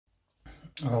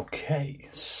Okay,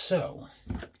 so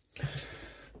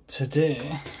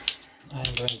today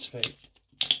I'm going to be,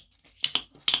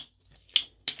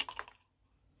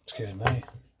 excuse me,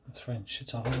 this French,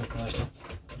 it's all over the place.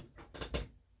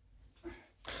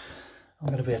 I'm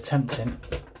going to be attempting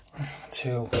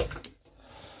to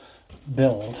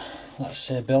build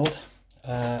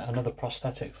another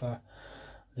prosthetic for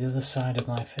the other side of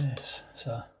my face.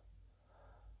 So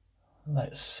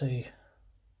let's see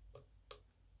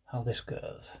how this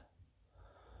goes.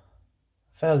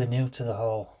 Fairly new to the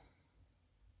whole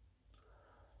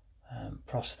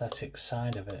prosthetic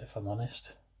side of it, if I'm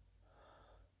honest,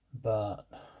 but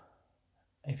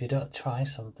if you don't try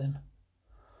something,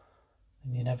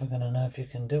 then you're never going to know if you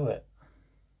can do it.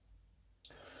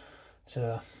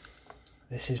 So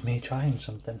this is me trying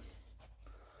something.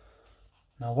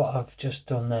 Now what I've just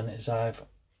done then is I've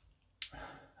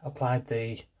applied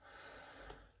the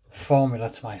formula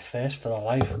to my face for the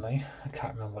life of me. I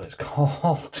can't remember what it's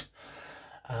called.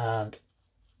 And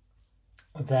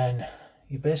then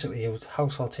you basically use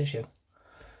household tissue,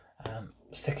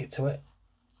 stick it to it,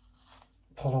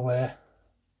 pull away,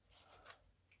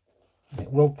 and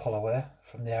it will pull away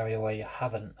from the area where you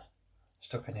haven't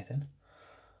stuck anything,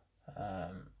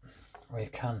 or you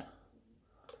can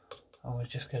always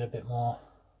just get a bit more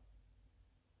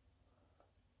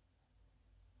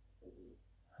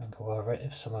and go over it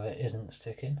if some of it isn't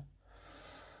sticking,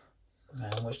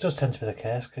 which does tend to be the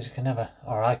case, because you can never,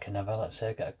 or I can never, let's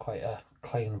say, get quite a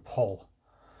clean pull.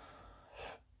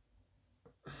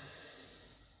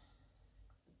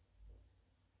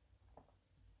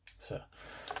 So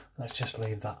let's just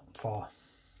leave that for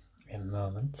a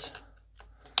moment,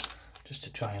 just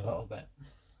to try a little bit.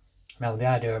 Now the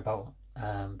idea about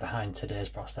behind today's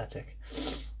prosthetic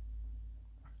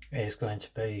is going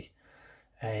to be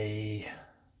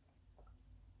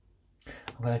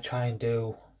I'm going to try and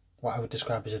do what I would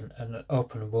describe as an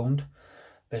open wound,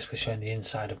 basically showing the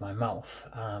inside of my mouth,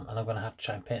 and I'm going to have to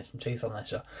try and paint some teeth on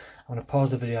this. So I'm going to pause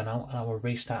the video now and I will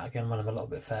restart again when I'm a little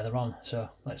bit further on. So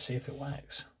let's see if it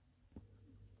works.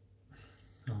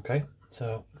 Okay,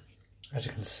 so as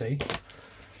you can see,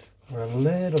 we're a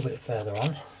little bit further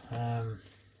on.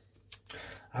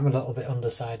 I'm a little bit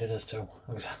undecided as to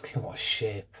exactly what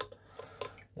shape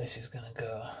this is going to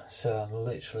go, so I'm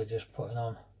literally just putting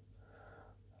on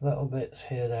little bits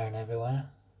here, there and everywhere.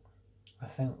 I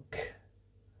think,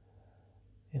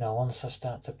 you know, once I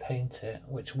start to paint it,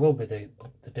 which will be the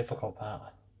difficult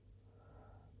part,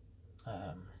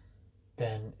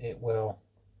 then it will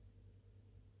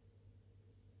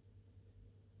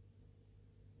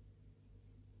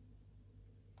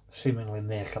seemingly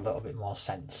make a little bit more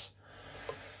sense,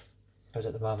 because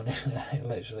at the moment it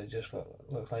literally just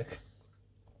looks like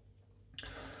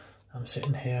I'm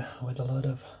sitting here with a load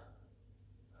of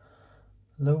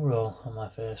low roll on my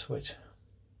face, which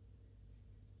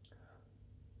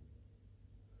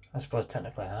I suppose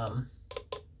technically I am.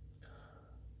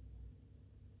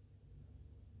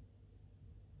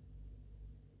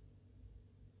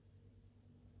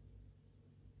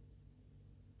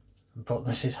 But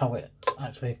this is how it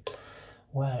actually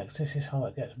works. This is how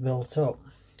it gets built up.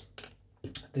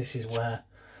 This is where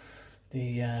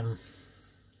the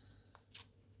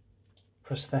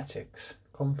prosthetics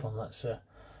come from, let's say.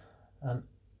 And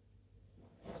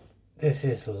this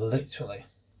is literally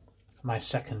my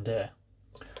second day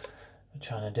of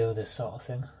trying to do this sort of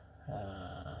thing.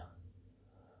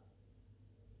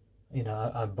 You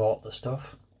know, I bought the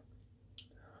stuff.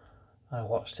 I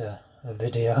watched a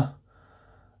video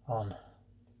on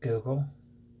Google,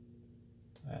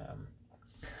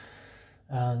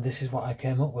 and this is what I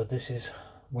came up with. This is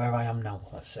where I am now,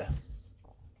 let's say.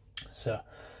 So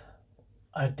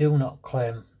I do not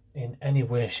claim in any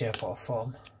way, shape or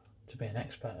form to be an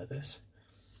expert at this.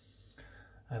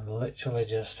 I'm literally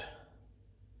just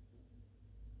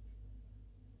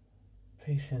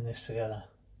piecing this together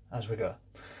as we go.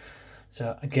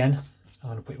 So again, I'm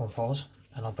going to put you on pause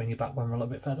and I'll bring you back when we're a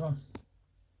little bit further on.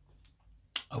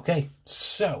 Okay,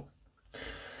 so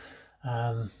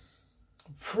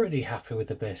pretty happy with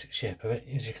the basic shape of it,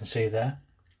 as you can see there.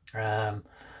 I've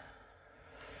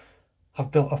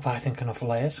built up, I think, enough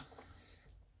layers.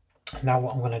 Now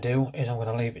what I'm going to do is I'm going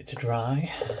to leave it to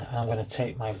dry, and I'm going to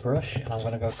take my brush and I'm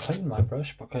going to go clean my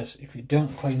brush, because if you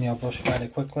don't clean your brush fairly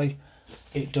quickly,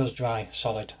 it does dry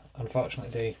solid.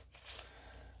 Unfortunately,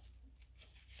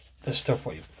 the stuff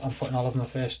what I'm putting all over my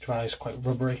face dries quite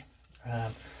rubbery.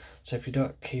 So if you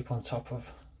don't keep on top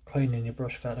of cleaning your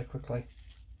brush fairly quickly,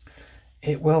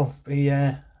 it will be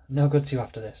no good to you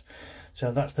after this.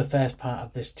 So that's the first part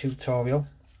of this tutorial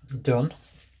done.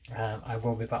 I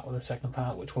will be back with the second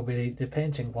part, which will be the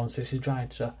painting once this is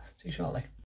dried. So see you shortly.